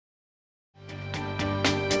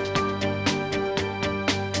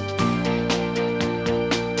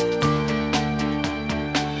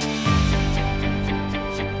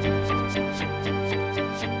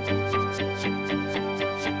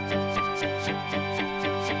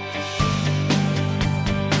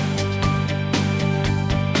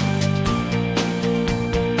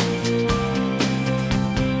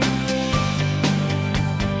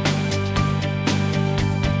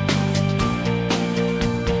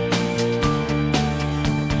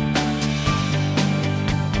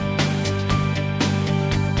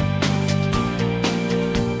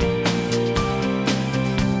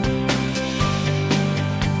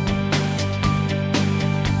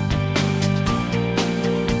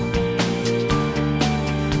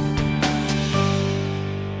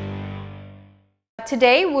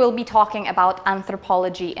Today we'll be talking about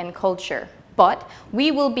anthropology and culture, but we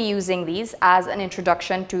will be using these as an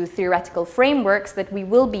introduction to theoretical frameworks that we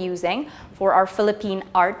will be using for our Philippine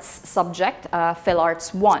arts subject,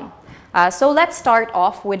 PhilArts 1. So let's start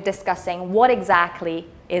off with discussing what exactly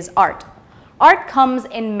is art. Art comes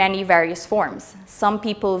in many various forms. Some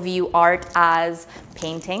people view art as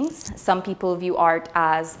paintings. Some people view art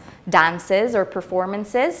as dances or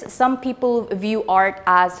performances. Some people view art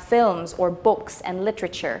as films or books and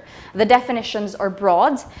literature. The definitions are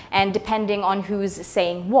broad, and depending on who's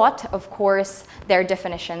saying what, of course, their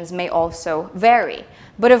definitions may also vary.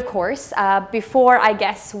 But of course, before I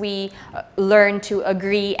guess we learn to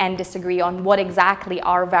agree and disagree on what exactly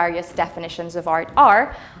our various definitions of art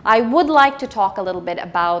are, I would like to talk a little bit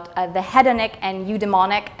about the hedonic and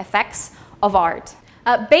eudaimonic effects of art.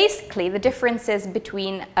 Basically, the differences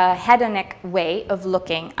between a hedonic way of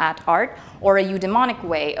looking at art or a eudaimonic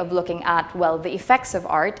way of looking at, well, the effects of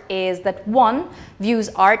art is that one views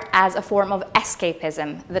art as a form of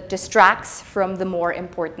escapism that distracts from the more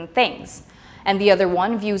important things. And the other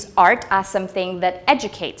one views art as something that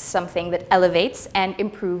educates, something that elevates and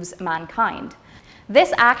improves mankind.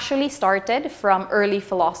 This actually started from early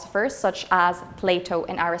philosophers such as Plato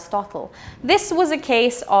and Aristotle. This was a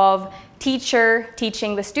case of teacher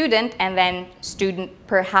teaching the student and then student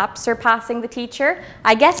perhaps surpassing the teacher.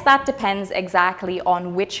 I guess that depends exactly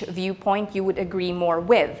on which viewpoint you would agree more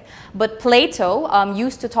with. But Plato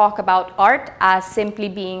used to talk about art as simply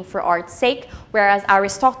being for art's sake, whereas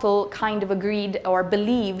Aristotle kind of agreed or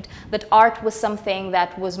believed that art was something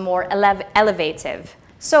that was more elevative.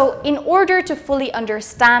 So in order to fully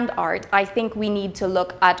understand art, I think we need to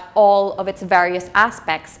look at all of its various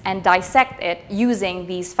aspects and dissect it using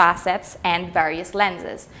these facets and various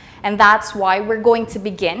lenses. And that's why we're going to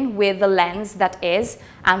begin with the lens that is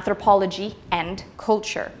anthropology and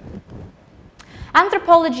culture.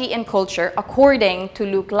 Anthropology and culture, according to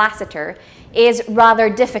Luke Lassiter, is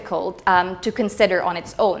rather difficult to consider on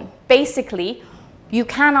its own. Basically, you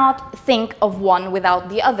cannot think of one without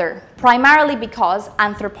the other, primarily because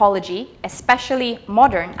anthropology, especially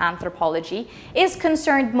modern anthropology, is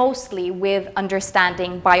concerned mostly with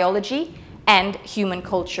understanding biology and human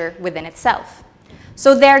culture within itself.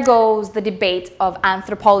 So there goes the debate of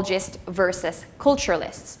anthropologists versus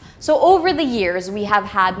culturalists. So over the years, we have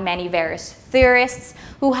had many various theorists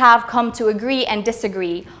who have come to agree and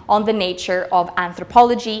disagree on the nature of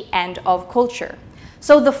anthropology and of culture.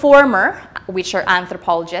 So the former, which are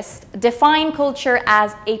anthropologists, define culture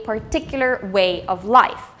as a particular way of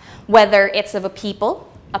life, whether it's of a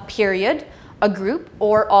people, a period, a group,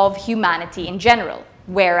 or of humanity in general.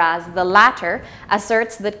 Whereas the latter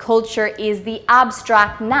asserts that culture is the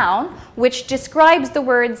abstract noun which describes the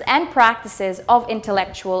words and practices of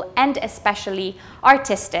intellectual and especially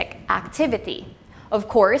artistic activity. Of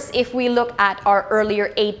course, if we look at our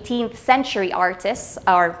earlier 18th century artists,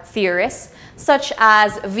 our theorists, such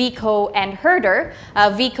as Vico and Herder,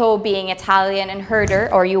 Vico being Italian and Herder,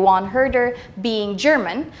 or Johann Herder, being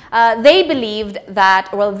German, they believed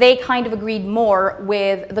that, well, they kind of agreed more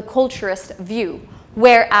with the culturist view,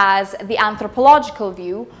 whereas the anthropological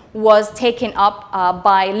view was taken up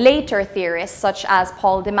by later theorists such as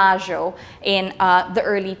Paul DiMaggio in the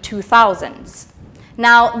early 2000s.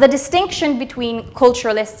 Now, the distinction between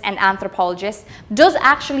culturalists and anthropologists does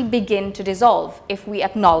actually begin to dissolve if we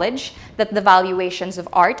acknowledge that the valuations of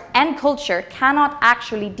art and culture cannot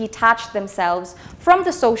actually detach themselves from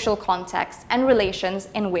the social context and relations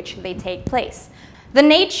in which they take place. The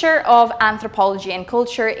nature of anthropology and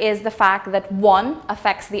culture is the fact that one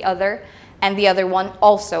affects the other and the other one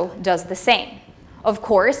also does the same. Of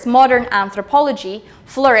course, modern anthropology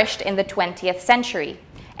flourished in the 20th century.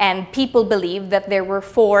 And people believe that there were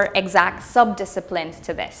four exact subdisciplines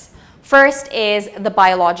to this. First is the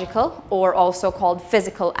biological, or also called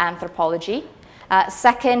physical anthropology.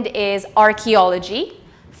 Second is archaeology.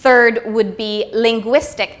 Third would be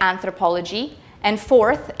linguistic anthropology. And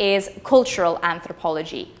fourth is cultural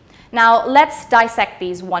anthropology. Now, let's dissect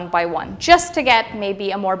these one by one, just to get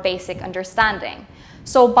maybe a more basic understanding.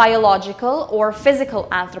 So biological or physical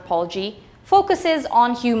anthropology focuses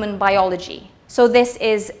on human biology. So this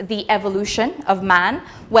is the evolution of man,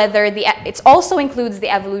 it also includes the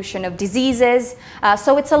evolution of diseases.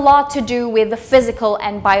 So it's a lot to do with the physical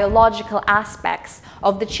and biological aspects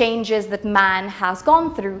of the changes that man has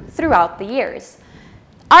gone throughout the years.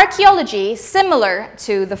 Archaeology, similar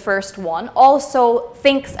to the first one, also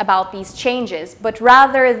thinks about these changes, but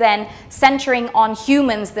rather than centering on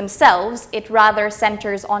humans themselves, it rather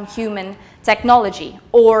centers on human technology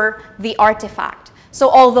or the artifact. So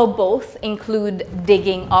although both include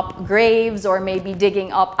digging up graves or maybe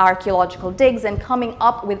digging up archaeological digs and coming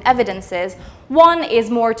up with evidences, one is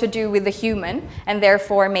more to do with the human, and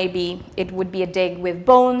therefore maybe it would be a dig with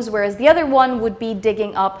bones, whereas the other one would be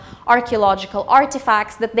digging up archaeological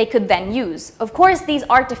artifacts that they could then use. Of course, these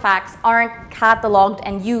artifacts aren't catalogued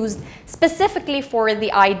and used specifically for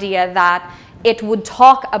the idea that it would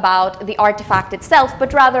talk about the artifact itself,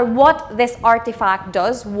 but rather what this artifact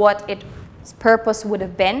does, what its purpose would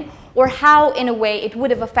have been, or how in a way it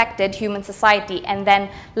would have affected human society and then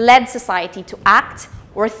led society to act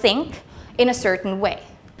or think in a certain way.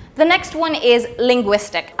 The next one is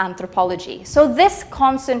linguistic anthropology. So this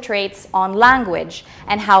concentrates on language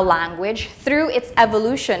and how language, through its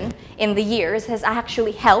evolution in the years, has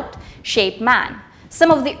actually helped shape man. Some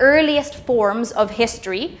of the earliest forms of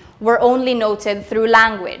history were only noted through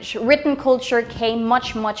language. Written culture came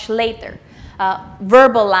much, much later.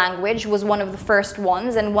 Verbal language was one of the first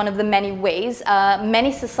ones, and one of the many ways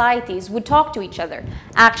many societies would talk to each other.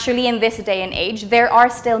 Actually, in this day and age, there are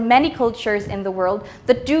still many cultures in the world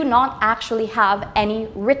that do not actually have any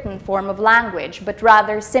written form of language, but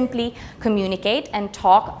rather simply communicate and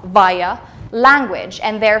talk via language.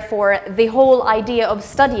 And therefore, the whole idea of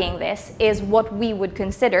studying this is what we would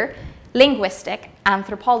consider linguistic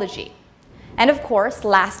anthropology. And of course,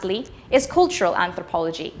 lastly, is cultural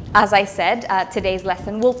anthropology. As I said, today's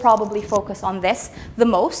lesson will probably focus on this the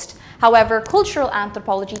most. However, cultural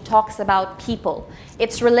anthropology talks about people,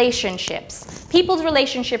 its relationships, people's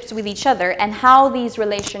relationships with each other, and how these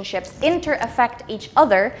relationships inter-affect each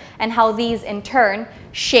other, and how these in turn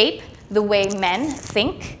shape the way men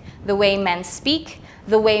think, the way men speak,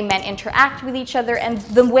 the way men interact with each other, and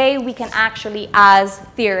the way we can actually, as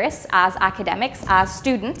theorists, as academics, as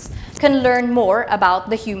students, can learn more about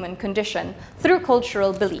the human condition through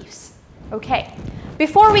cultural beliefs. Okay,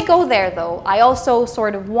 before we go there though, I also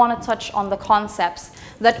sort of want to touch on the concepts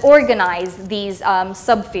that organize these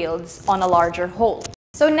subfields on a larger whole.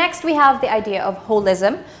 So next we have the idea of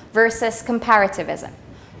holism versus comparativism.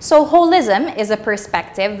 So holism is a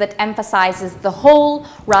perspective that emphasizes the whole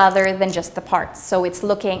rather than just the parts. So it's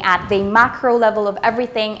looking at the macro level of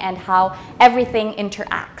everything and how everything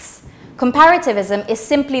interacts. Comparativism is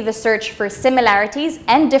simply the search for similarities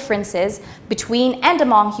and differences between and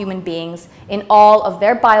among human beings in all of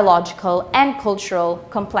their biological and cultural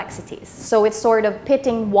complexities. So it's sort of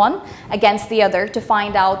pitting one against the other to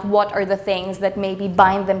find out what are the things that maybe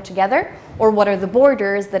bind them together, or what are the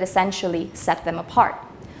borders that essentially set them apart.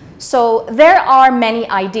 So there are many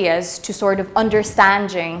ideas to sort of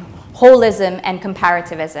understanding holism and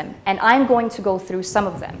comparativism, and I'm going to go through some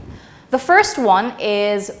of them. The first one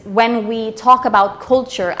is when we talk about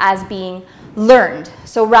culture as being learned,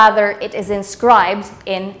 so rather it is inscribed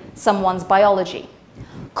in someone's biology.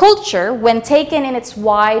 Culture, when taken in its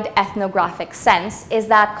wide ethnographic sense, is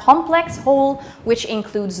that complex whole which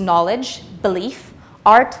includes knowledge, belief,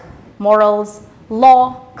 art, morals,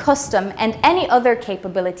 law, custom, and any other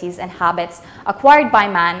capabilities and habits acquired by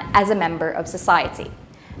man as a member of society.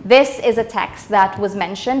 This is a text that was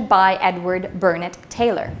mentioned by Edward Burnett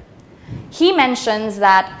Taylor. He mentions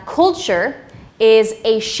that culture is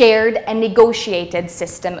a shared and negotiated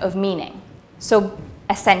system of meaning. So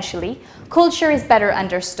essentially, culture is better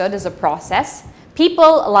understood as a process.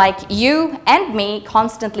 People like you and me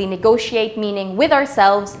constantly negotiate meaning with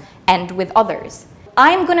ourselves and with others.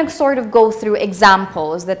 I'm going to sort of go through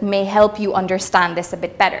examples that may help you understand this a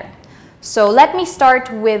bit better. So let me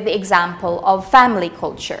start with the example of family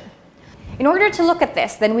culture. In order to look at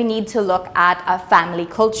this, then we need to look at a family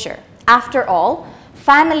culture. After all,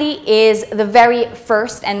 family is the very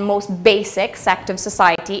first and most basic sect of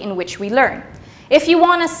society in which we learn. If you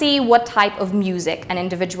want to see what type of music an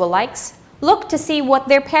individual likes, look to see what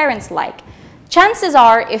their parents like. Chances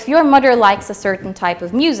are, if your mother likes a certain type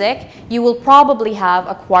of music, you will probably have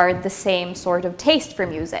acquired the same sort of taste for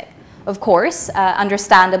music. Of course,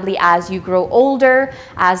 understandably, as you grow older,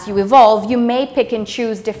 as you evolve, you may pick and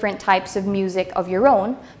choose different types of music of your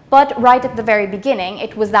own, but right at the very beginning,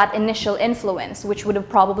 it was that initial influence which would have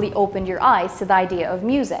probably opened your eyes to the idea of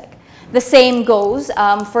music. The same goes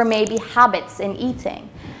for maybe habits in eating.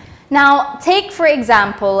 Now, take for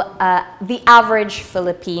example, the average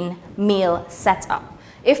Philippine meal setup.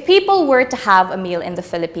 If people were to have a meal in the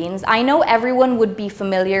Philippines, I know everyone would be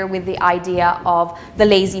familiar with the idea of the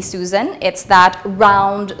lazy Susan. It's that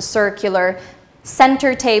round, circular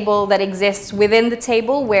center table that exists within the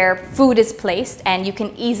table where food is placed, and you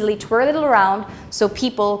can easily twirl it around so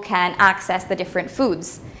people can access the different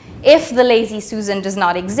foods. If the lazy Susan does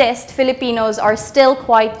not exist, Filipinos are still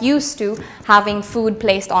quite used to having food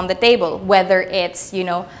placed on the table, whether it's,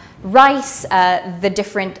 rice, the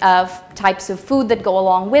different types of food that go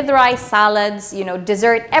along with rice, salads, you know,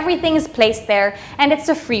 dessert, everything is placed there, and it's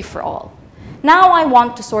a free-for-all. Now I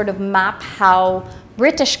want to sort of map how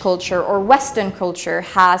British culture or Western culture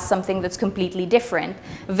has something that's completely different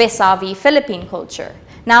vis-a-vis Philippine culture.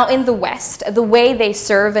 Now in the West, the way they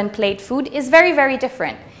serve and plate food is very, very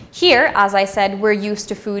different. Here, as I said, we're used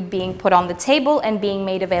to food being put on the table and being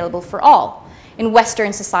made available for all. In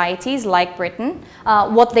Western societies like Britain,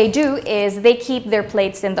 what they do is they keep their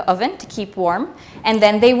plates in the oven to keep warm, and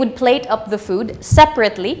then they would plate up the food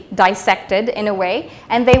separately, dissected in a way,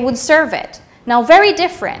 and they would serve it. Now, very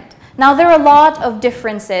different. Now, there are a lot of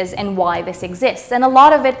differences in why this exists, and a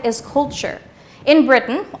lot of it is culture. In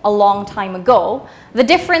Britain, a long time ago, the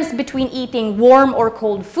difference between eating warm or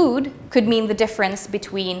cold food could mean the difference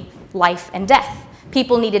between life and death.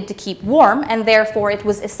 People needed to keep warm, and therefore it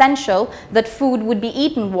was essential that food would be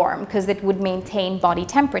eaten warm because it would maintain body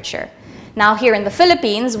temperature. Now here in the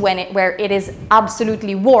Philippines, where it is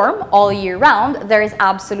absolutely warm all year round, there is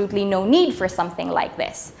absolutely no need for something like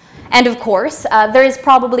this. And of course, there is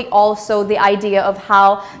probably also the idea of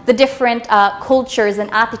how the different cultures and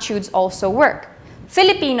attitudes also work.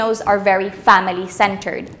 Filipinos are very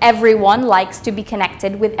family-centered. Everyone likes to be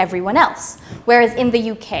connected with everyone else. Whereas in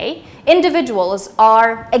the UK, individuals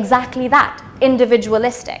are exactly that,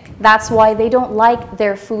 individualistic. That's why they don't like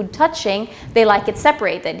their food touching, they like it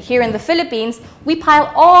separated. Here in the Philippines, we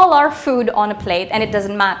pile all our food on a plate and it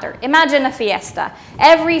doesn't matter. Imagine a fiesta.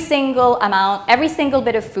 Every single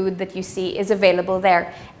bit of food that you see is available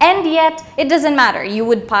there. And yet, it doesn't matter. You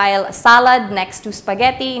would pile a salad next to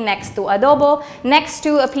spaghetti, next to adobo, next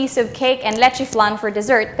to a piece of cake and leche flan for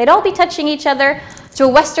dessert. They'd all be touching each other. To a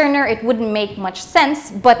Westerner, it wouldn't make much sense,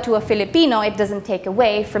 but to a Filipino, it doesn't take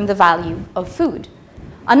away from the value of food.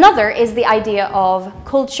 Another is the idea of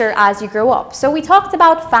culture as you grow up. So we talked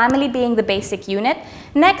about family being the basic unit.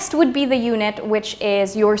 Next would be the unit which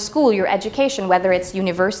is your school, your education, whether it's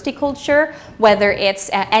university culture, whether it's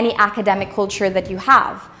any academic culture that you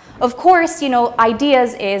have. Of course, you know,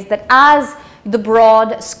 ideas is that as the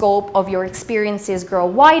broad scope of your experiences grow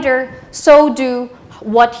wider, so do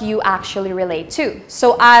what you actually relate to.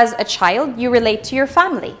 So as a child, you relate to your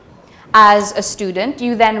family. As a student,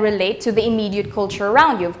 you then relate to the immediate culture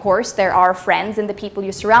around you. Of course, there are friends and the people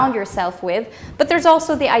you surround yourself with, but there's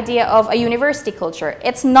also the idea of a university culture.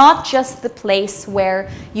 It's not just the place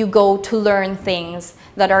where you go to learn things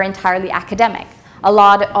that are entirely academic. A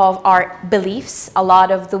lot of our beliefs, a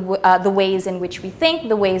lot of the ways in which we think,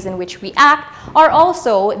 the ways in which we act, are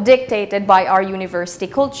also dictated by our university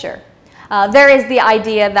culture. There is the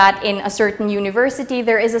idea that in a certain university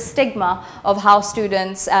there is a stigma of how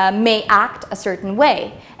students may act a certain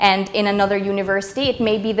way, and in another university it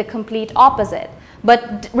may be the complete opposite.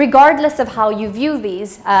 But regardless of how you view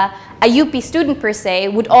these, a UP student per se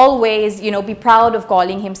would always, you know, be proud of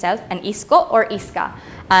calling himself an isko or iska.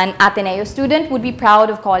 An Ateneo student would be proud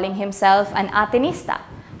of calling himself an Atenista.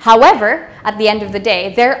 However, at the end of the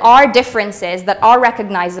day, there are differences that are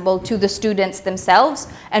recognizable to the students themselves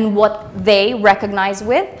and what they recognize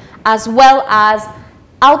with, as well as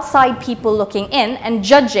outside people looking in and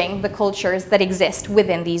judging the cultures that exist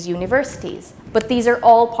within these universities. But these are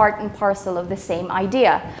all part and parcel of the same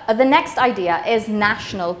idea. The next idea is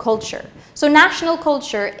national culture. So national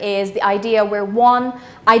culture is the idea where one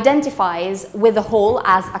identifies with the whole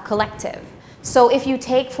as a collective. So if you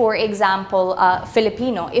take, for example,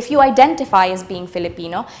 Filipino, if you identify as being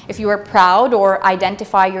Filipino, if you are proud or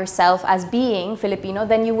identify yourself as being Filipino,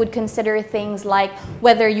 then you would consider things like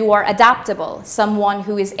whether you are adaptable, someone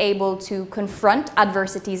who is able to confront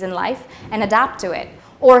adversities in life and adapt to it,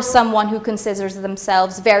 or someone who considers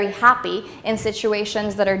themselves very happy in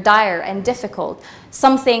situations that are dire and difficult,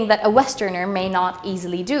 something that a Westerner may not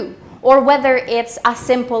easily do. Or whether it's as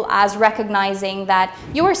simple as recognizing that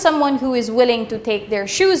you are someone who is willing to take their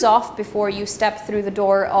shoes off before you step through the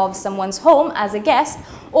door of someone's home as a guest,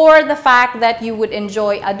 or the fact that you would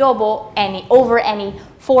enjoy adobo over any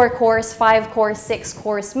 4-course, 5-course,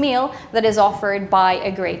 6-course meal that is offered by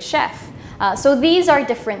a great chef. So these are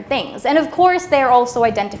different things. And of course, they are also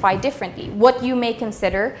identified differently. What you may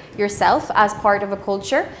consider yourself as part of a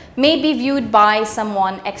culture may be viewed by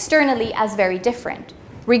someone externally as very different.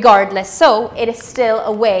 Regardless, so it is still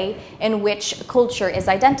a way in which culture is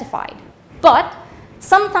identified. But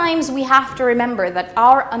sometimes we have to remember that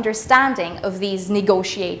our understanding of these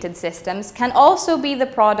negotiated systems can also be the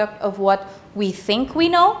product of what we think we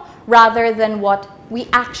know rather than what we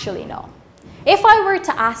actually know. If I were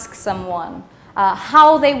to ask someone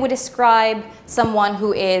how they would describe someone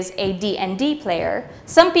who is a D&D player,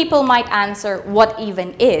 some people might answer, what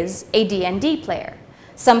even is a D&D player?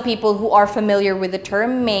 Some people who are familiar with the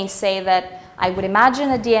term may say that I would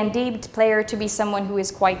imagine a D&D player to be someone who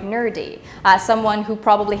is quite nerdy, someone who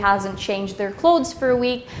probably hasn't changed their clothes for a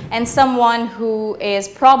week, and someone who is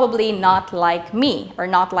probably not like me or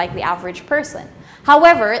not like the average person.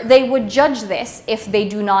 However, they would judge this, if they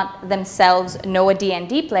do not themselves know a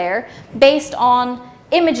D&D player, based on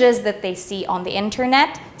images that they see on the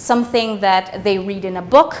internet, something that they read in a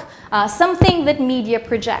book, something that media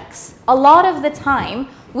projects. A lot of the time,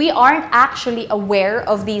 we aren't actually aware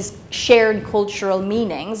of these shared cultural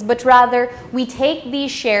meanings, but rather we take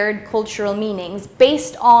these shared cultural meanings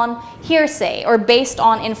based on hearsay or based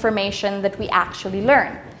on information that we actually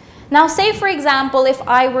learn. Now, say for example, if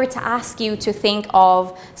I were to ask you to think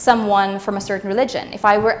of someone from a certain religion, if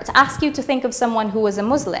I were to ask you to think of someone who was a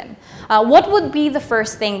Muslim, what would be the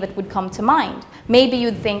first thing that would come to mind? Maybe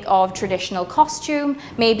you'd think of traditional costume,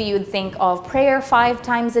 maybe you'd think of prayer 5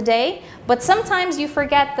 times a day, but sometimes you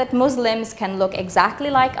forget that Muslims can look exactly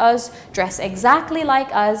like us, dress exactly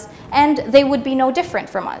like us, and they would be no different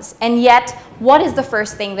from us. And yet, what is the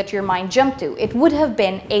first thing that your mind jumped to? It would have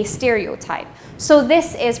been a stereotype. So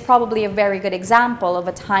this is probably a very good example of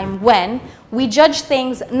a time when we judge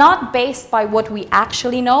things not based by what we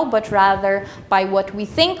actually know, but rather by what we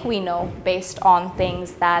think we know based on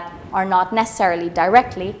things that are not necessarily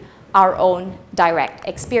directly our own direct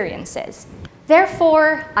experiences.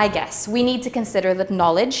 Therefore, I guess we need to consider that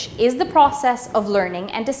knowledge is the process of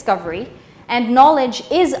learning and discovery, and knowledge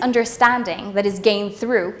is understanding that is gained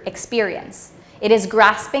through experience. It is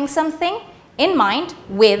grasping something in mind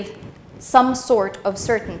with some sort of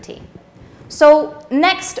certainty. So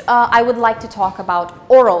next, I would like to talk about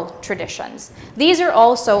oral traditions. These are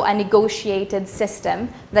also a negotiated system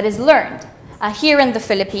that is learned. Here in the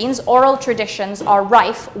Philippines, oral traditions are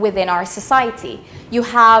rife within our society. You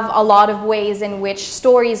have a lot of ways in which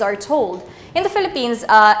stories are told. In the Philippines,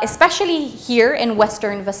 especially here in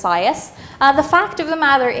Western Visayas, the fact of the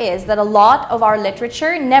matter is that a lot of our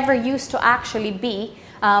literature never used to actually be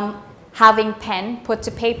having pen put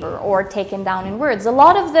to paper or taken down in words. A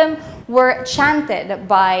lot of them were chanted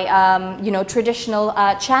by traditional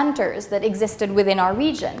chanters that existed within our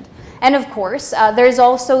region. And of course, there's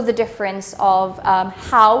also the difference of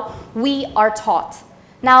how we are taught.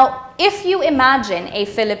 Now, if you imagine a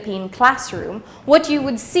Philippine classroom, what you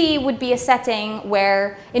would see would be a setting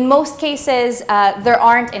where, in most cases, there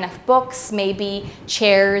aren't enough books, maybe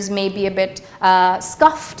chairs may be a bit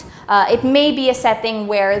scuffed. It may be a setting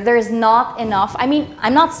where there's not enough. I mean,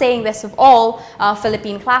 I'm not saying this of all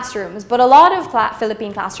Philippine classrooms, but a lot of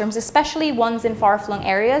Philippine classrooms, especially ones in far-flung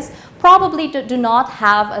areas, probably do not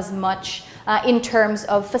have as much in terms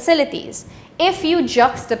of facilities. If you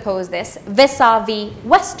juxtapose this vis-a-vis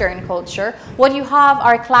Western culture, what you have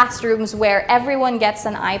are classrooms where everyone gets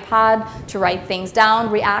an iPad to write things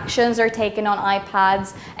down, reactions are taken on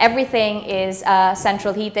iPads, everything is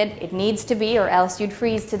central heated. It needs to be, or else you'd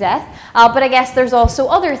freeze to death. But I guess there's also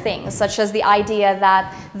other things, such as the idea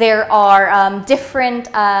that there are different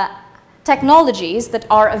technologies that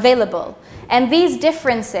are available. And these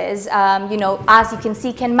differences, as you can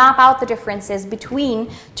see, can map out the differences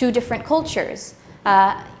between two different cultures.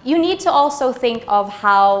 You need to also think of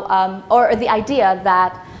how, or the idea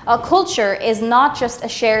that a culture is not just a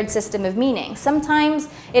shared system of meaning. Sometimes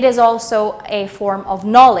it is also a form of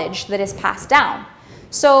knowledge that is passed down.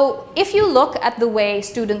 So if you look at the way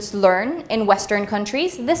students learn in Western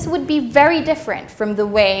countries, this would be very different from the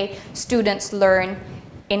way students learn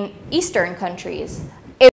in Eastern countries.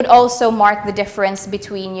 It would also mark the difference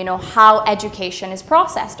between, how education is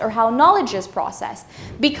processed or how knowledge is processed,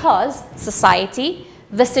 because society,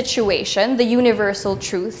 the situation, the universal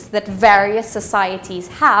truths that various societies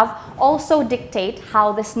have also dictate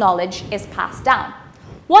how this knowledge is passed down.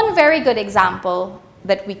 One very good example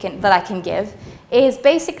that I can give is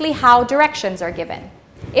basically how directions are given.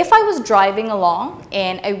 If I was driving along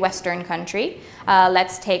in a Western country,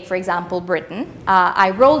 let's take, for example, Britain,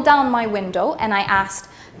 I rolled down my window and I asked,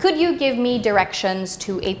 could you give me directions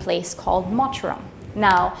to a place called Mottram?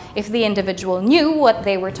 Now, if the individual knew what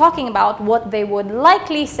they were talking about, what they would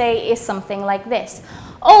likely say is something like this.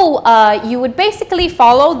 You would basically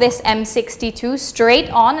follow this M62 straight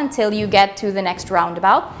on until you get to the next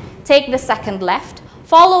roundabout, take the second left,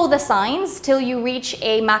 follow the signs till you reach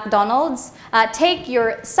a McDonald's, take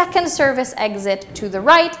your second service exit to the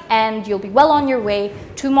right, and you'll be well on your way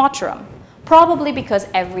to Mottram. Probably because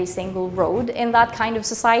every single road in that kind of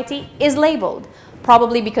society is labeled.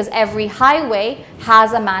 Probably because every highway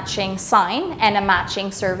has a matching sign and a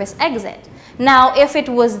matching service exit. Now, if it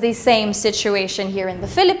was the same situation here in the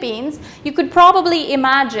Philippines, you could probably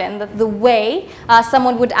imagine that the way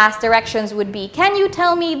someone would ask directions would be, can you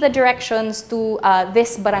tell me the directions to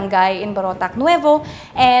this barangay in Barotac Nuevo?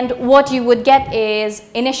 And what you would get is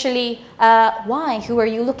initially, why? Who are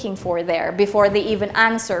you looking for there? Before they even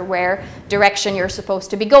answer where direction you're supposed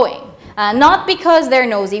to be going. Not because they're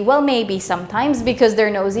nosy, well maybe sometimes because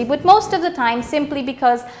they're nosy, but most of the time simply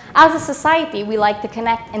because as a society we like to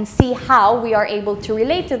connect and see how we are able to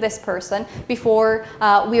relate to this person before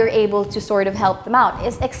we are able to sort of help them out.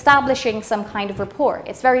 It's establishing some kind of rapport.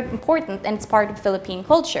 It's very important and it's part of Philippine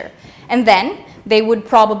culture. And then they would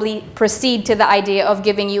probably proceed to the idea of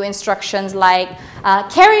giving you instructions like,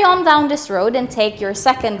 carry on down this road and take your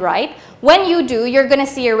second right. When you do, you're going to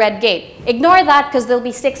see a red gate. Ignore that because there'll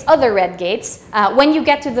be 6 other red gates. When you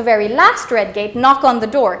get to the very last red gate, knock on the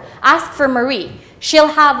door. Ask for Marie. She'll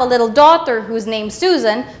have a little daughter who's named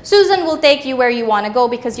Susan. Susan will take you where you want to go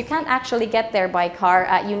because you can't actually get there by car.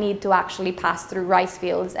 You need to actually pass through rice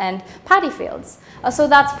fields and paddy fields. So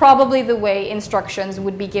that's probably the way instructions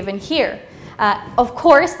would be given here. Of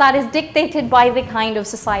course, that is dictated by the kind of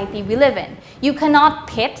society we live in. You cannot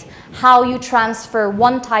pit how you transfer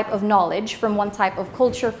one type of knowledge from one type of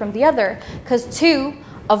culture from the other, because 2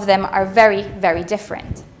 of them are very, very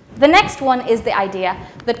different. The next one is the idea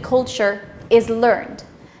that culture is learned.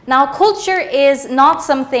 Now, culture is not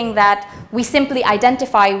something that we simply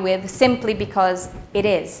identify with simply because it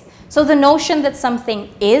is. So the notion that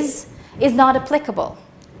something is not applicable.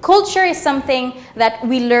 Culture is something that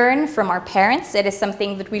we learn from our parents. It is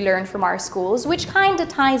something that we learn from our schools, which kind of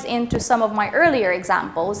ties into some of my earlier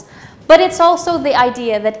examples. But it's also the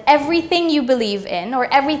idea that everything you believe in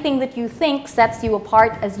or everything that you think sets you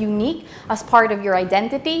apart as unique, as part of your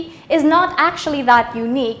identity, is not actually that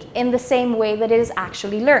unique in the same way that it is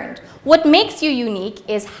actually learned. What makes you unique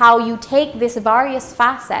is how you take these various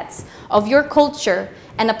facets of your culture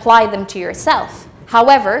and apply them to yourself.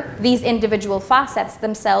 However, these individual facets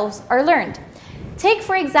themselves are learned. Take,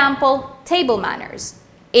 for example, table manners.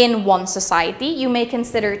 In one society, you may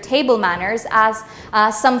consider table manners as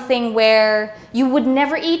something where you would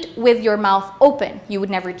never eat with your mouth open. You would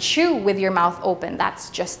never chew with your mouth open. That's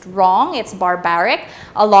just wrong. It's barbaric.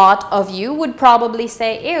 A lot of you would probably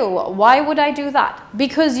say, ew, why would I do that?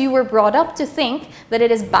 Because you were brought up to think that it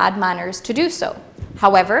is bad manners to do so.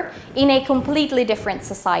 However, in a completely different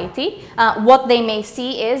society, what they may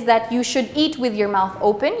see is that you should eat with your mouth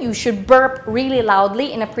open, you should burp really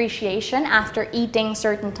loudly in appreciation after eating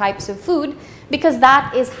certain types of food, because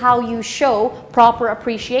that is how you show proper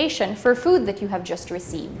appreciation for food that you have just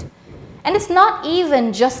received. And it's not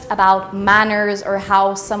even just about manners or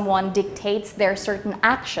how someone dictates their certain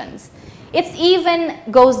actions. It even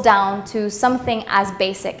goes down to something as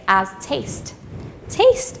basic as taste.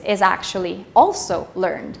 Taste is actually also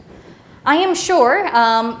learned. I am sure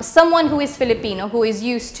someone who is Filipino, who is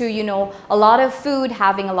used to, a lot of food,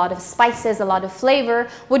 having a lot of spices, a lot of flavor,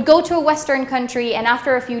 would go to a Western country and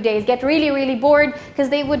after a few days get really, really bored because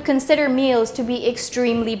they would consider meals to be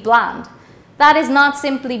extremely bland. That is not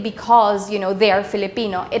simply because, they are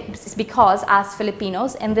Filipino. It's because as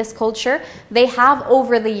Filipinos in this culture, they have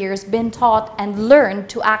over the years been taught and learned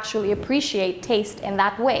to actually appreciate taste in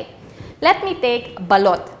that way. Let me take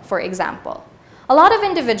balot, for example. A lot of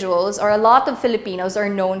individuals or a lot of Filipinos are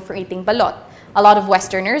known for eating balot. A lot of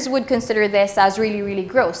Westerners would consider this as really, really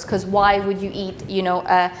gross because why would you eat,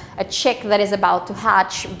 a chick that is about to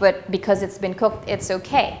hatch, but because it's been cooked, it's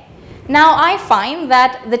okay. Now, I find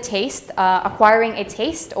that the taste, acquiring a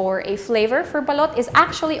taste or a flavor for balot is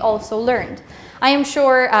actually also learned. I am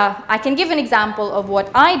sure I can give an example of what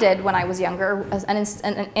I did when I was younger, as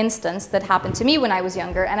an instance that happened to me when I was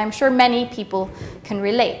younger, and I'm sure many people can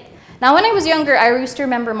relate. Now, when I was younger, I used to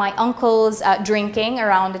remember my uncles drinking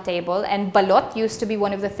around the table, and balot used to be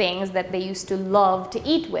one of the things that they used to love to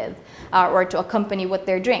eat with or to accompany with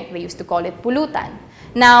their drink. They used to call it pulutan.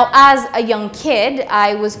 Now, as a young kid,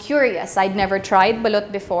 I was curious. I'd never tried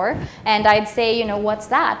balot before, and I'd say, what's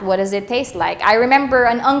that? What does it taste like? I remember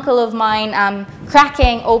an uncle of mine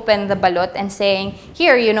cracking open the balot and saying,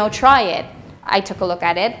 here, try it. I took a look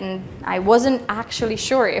at it, and I wasn't actually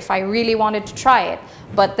sure if I really wanted to try it.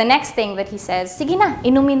 But the next thing that he says, sige na,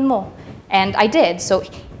 inumin mo. And I did. So,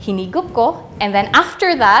 hinigup ko, and then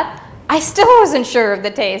after that, I still wasn't sure of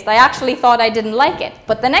the taste. I actually thought I didn't like it.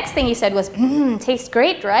 But the next thing he said was, tastes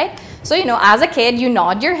great, right? So, as a kid, you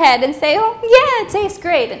nod your head and say, oh, yeah, it tastes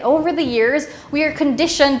great. And over the years, we are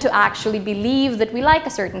conditioned to actually believe that we like a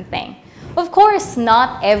certain thing. Of course,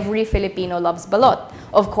 not every Filipino loves balot.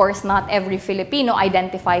 Of course, not every Filipino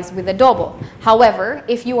identifies with adobo. However,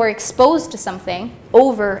 if you are exposed to something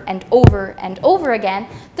over and over and over again,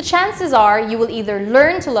 the chances are you will either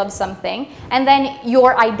learn to love something, and then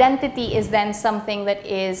your identity is then something that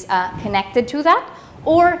is connected to that,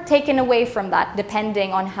 or taken away from that,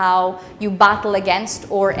 depending on how you battle against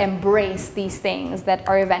or embrace these things that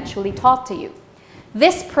are eventually taught to you.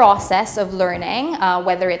 This process of learning,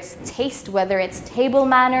 whether it's taste, whether it's table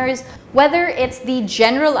manners, whether it's the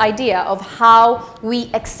general idea of how we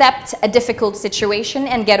accept a difficult situation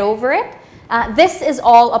and get over it, this is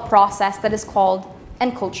all a process that is called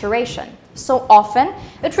enculturation. So often,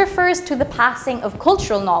 it refers to the passing of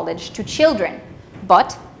cultural knowledge to children.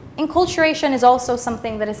 But enculturation is also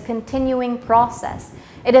something that is a continuing process.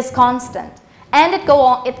 It is constant, and it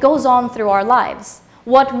goes on through our lives.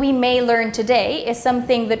 What we may learn today is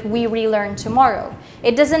something that we relearn tomorrow.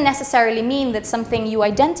 It doesn't necessarily mean that something you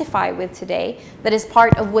identify with today, that is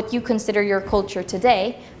part of what you consider your culture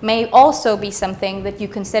today, may also be something that you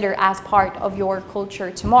consider as part of your culture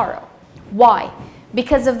tomorrow. Why?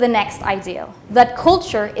 Because of the next ideal, that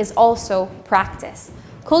culture is also practice.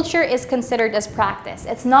 Culture is considered as practice.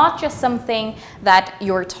 It's not just something that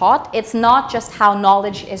you're taught. It's not just how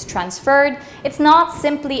knowledge is transferred. It's not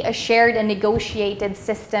simply a shared and negotiated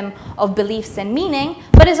system of beliefs and meaning,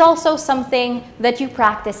 but is also something that you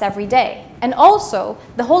practice every day. And also,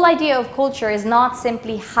 the whole idea of culture is not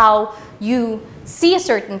simply how you see a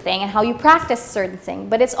certain thing and how you practice a certain thing,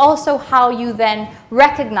 but it's also how you then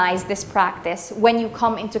recognize this practice when you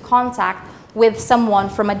come into contact with someone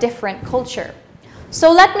from a different culture. So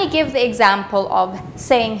let me give the example of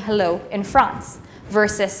saying hello in France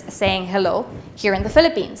versus saying hello here in the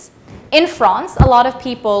Philippines. In France, a lot of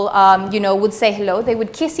people, would say hello. They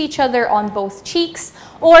would kiss each other on both cheeks,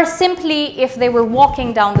 or simply, if they were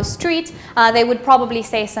walking down the street, they would probably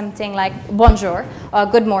say something like bonjour,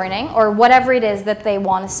 good morning, or whatever it is that they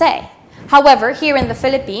want to say. However, here in the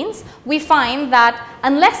Philippines, we find that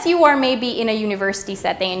unless you are maybe in a university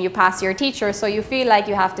setting and you pass your teacher, so you feel like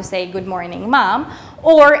you have to say good morning, ma'am,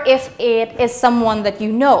 or if it is someone that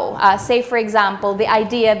you know, say for example, the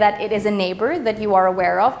idea that it is a neighbor that you are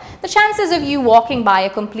aware of, the chances of you walking by a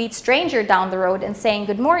complete stranger down the road and saying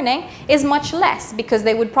good morning is much less, because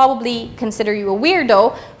they would probably consider you a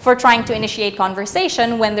weirdo for trying to initiate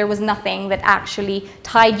conversation when there was nothing that actually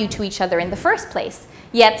tied you to each other in the first place.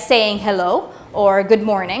 Yet saying hello or good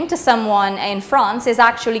morning to someone in France is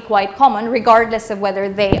actually quite common, regardless of whether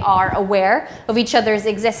they are aware of each other's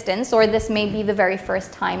existence or this may be the very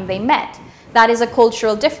first time they met. That is a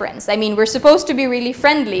cultural difference. I mean, we're supposed to be really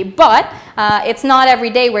friendly, but it's not every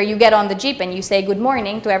day where you get on the Jeep and you say good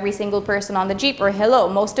morning to every single person on the Jeep, or hello.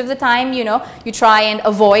 Most of the time, you try and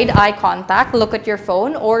avoid eye contact, look at your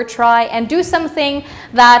phone, or try and do something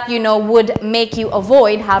that, would make you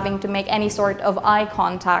avoid having to make any sort of eye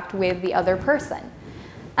contact with the other person.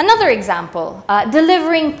 Another example,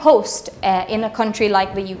 delivering post in a country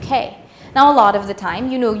like the UK. Now, a lot of the time,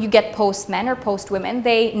 you get postmen or postwomen.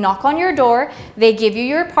 They knock on your door, they give you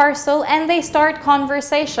your parcel, and they start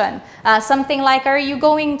conversation. Something like, are you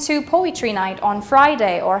going to poetry night on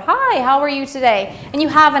Friday? Or, hi, how are you today? And you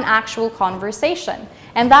have an actual conversation.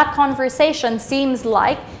 And that conversation seems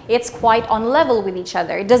like it's quite on level with each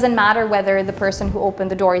other. It doesn't matter whether the person who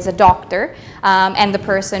opened the door is a doctor and the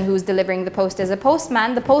person who's delivering the post is a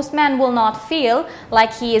postman. The postman will not feel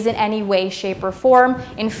like he is in any way, shape, or form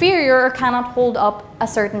inferior or cannot hold up a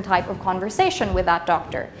certain type of conversation with that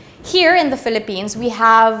doctor. Here in the Philippines, we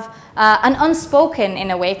have an unspoken,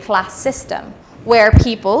 in a way, class system, where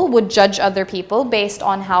people would judge other people based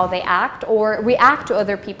on how they act or react to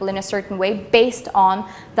other people in a certain way based on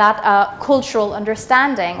that cultural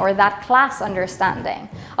understanding or that class understanding.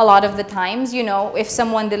 A lot of the times, if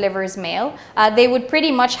someone delivers mail, they would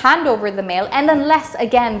pretty much hand over the mail, and unless,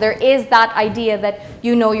 again, there is that idea that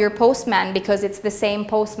your postman because it's the same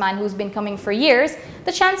postman who's been coming for years,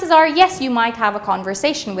 the chances are, yes, you might have a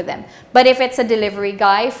conversation with him. But if it's a delivery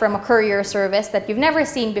guy from a courier service that you've never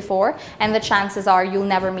seen before, and the chances are you'll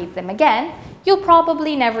never meet them again, you'll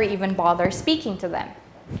probably never even bother speaking to them.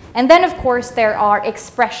 And then, of course, there are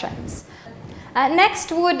expressions.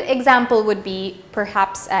 Next example would be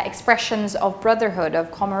perhaps expressions of brotherhood, of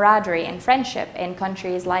camaraderie and friendship in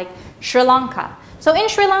countries like Sri Lanka. So in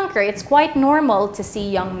Sri Lanka, it's quite normal to see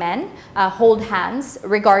young men hold hands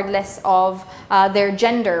regardless of their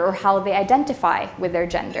gender or how they identify with their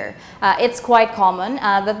gender. It's quite common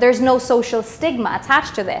that there's no social stigma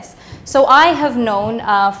attached to this. So I have known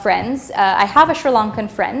friends, I have a Sri Lankan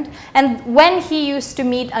friend, and when he used to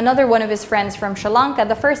meet another one of his friends from Sri Lanka,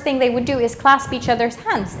 the first thing they would do is clasp clasp each other's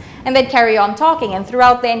hands, and they'd carry on talking, and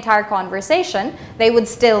throughout the entire conversation, they would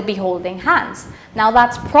still be holding hands. Now,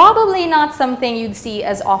 that's probably not something you'd see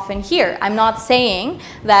as often here. I'm not saying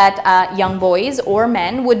that young boys or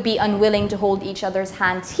men would be unwilling to hold each other's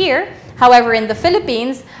hands here. However, in the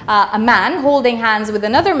Philippines, a man holding hands with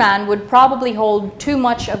another man would probably hold too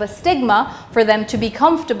much of a stigma for them to be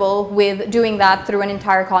comfortable with doing that through an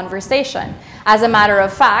entire conversation. As a matter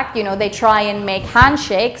of fact, you know, they try and make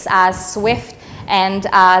handshakes as swift and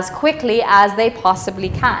as quickly as they possibly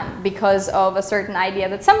can, because of a certain idea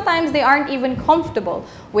that sometimes they aren't even comfortable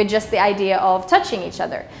with just the idea of touching each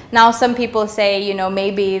other. Now, some people say, you know,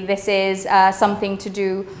 maybe this is something to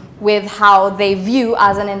do with how they view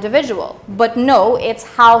as an individual. But no, it's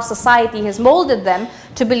how society has molded them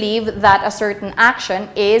to believe that a certain action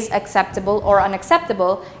is acceptable or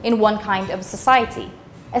unacceptable in one kind of society.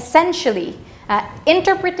 Essentially,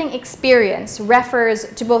 interpreting experience refers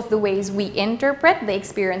to both the ways we interpret the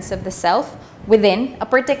experience of the self within a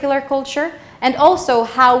particular culture, and also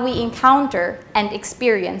how we encounter and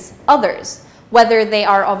experience others, whether they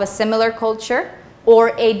are of a similar culture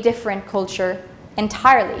or a different culture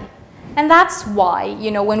entirely. And that's why,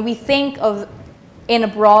 you know, when we think of, in a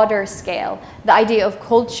broader scale, the idea of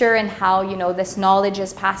culture and how, you know, this knowledge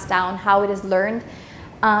is passed down, how it is learned,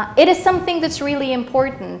 it is something that's really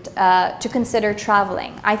important to consider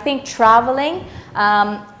traveling. I think traveling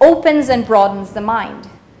opens and broadens the mind,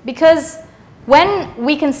 because when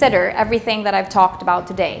we consider everything that I've talked about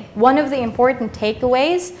today, one of the important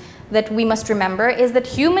takeaways that we must remember is that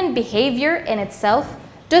human behavior in itself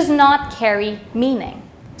does not carry meaning.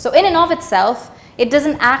 So in and of itself, it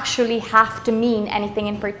doesn't actually have to mean anything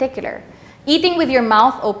in particular. Eating with your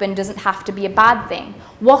mouth open doesn't have to be a bad thing.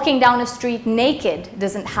 Walking down a street naked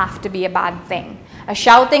doesn't have to be a bad thing.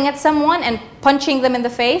 Shouting at someone and punching them in the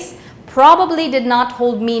face probably did not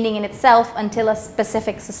hold meaning in itself until a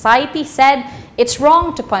specific society said it's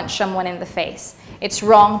wrong to punch someone in the face. It's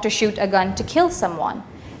wrong to shoot a gun to kill someone.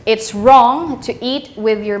 It's wrong to eat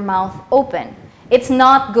with your mouth open. It's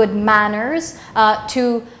not good manners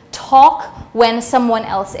to talk when someone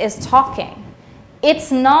else is talking.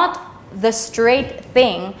 It's not the straight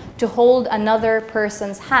thing to hold another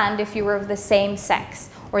person's hand if you were of the same sex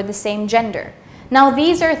or the same gender. Now,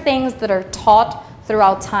 these are things that are taught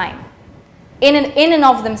throughout time. In and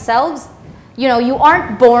of themselves, you know, you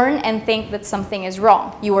aren't born and think that something is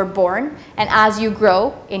wrong. You are born, and as you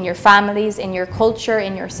grow in your families, in your culture,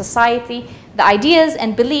 in your society, the ideas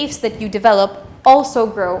and beliefs that you develop also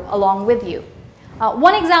grow along with you.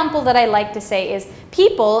 One example that I like to say is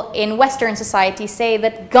people in Western society say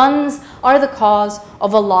that guns are the cause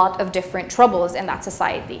of a lot of different troubles in that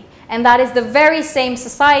society. And that is the very same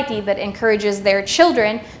society that encourages their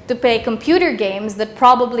children to play computer games that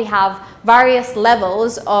probably have various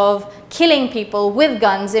levels of killing people with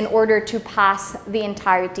guns in order to pass the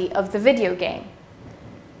entirety of the video game.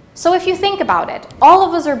 So if you think about it, all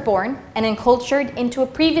of us are born and encultured into a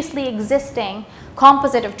previously existing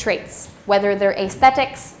composite of traits, whether they're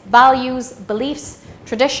aesthetics, values, beliefs,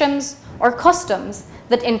 traditions, or customs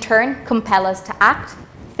that in turn compel us to act,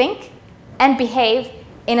 think, and behave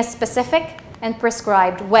in a specific and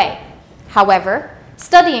prescribed way. However,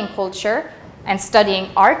 studying culture and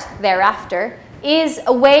studying art thereafter is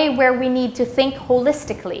a way where we need to think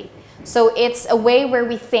holistically. So it's a way where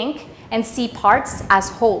we think and see parts as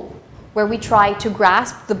whole, where we try to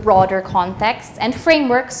grasp the broader context and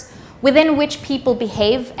frameworks within which people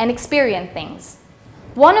behave and experience things.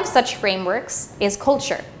 One of such frameworks is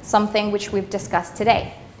culture, something which we've discussed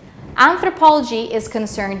today. Anthropology is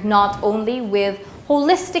concerned not only with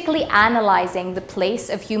holistically analyzing the place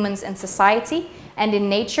of humans in society and in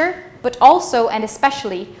nature, but also and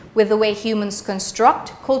especially with the way humans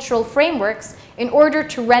construct cultural frameworks in order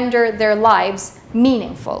to render their lives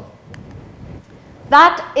meaningful.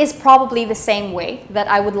 That is probably the same way that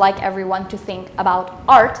I would like everyone to think about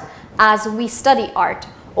art as we study art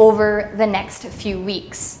over the next few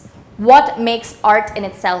weeks. What makes art in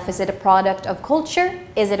itself? Is it a product of culture?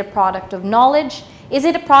 Is it a product of knowledge? Is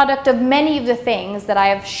it a product of many of the things that I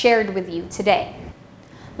have shared with you today?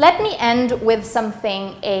 Let me end with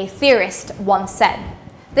something a theorist once said.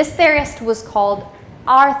 This theorist was called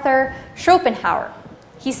Arthur Schopenhauer.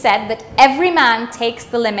 He said that every man takes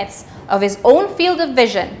the limits of his own field of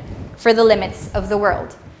vision for the limits of the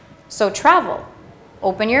world. So travel.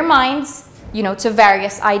 Open your minds, to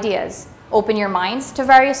various ideas. Open your minds to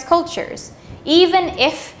various cultures. Even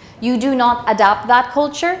if you do not adapt that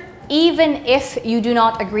culture, even if you do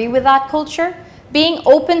not agree with that culture, being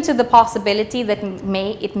open to the possibility that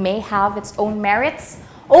it may have its own merits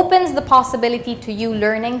opens the possibility to you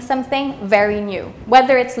learning something very new,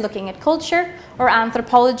 whether it's looking at culture or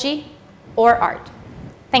anthropology or art.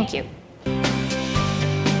 Thank you.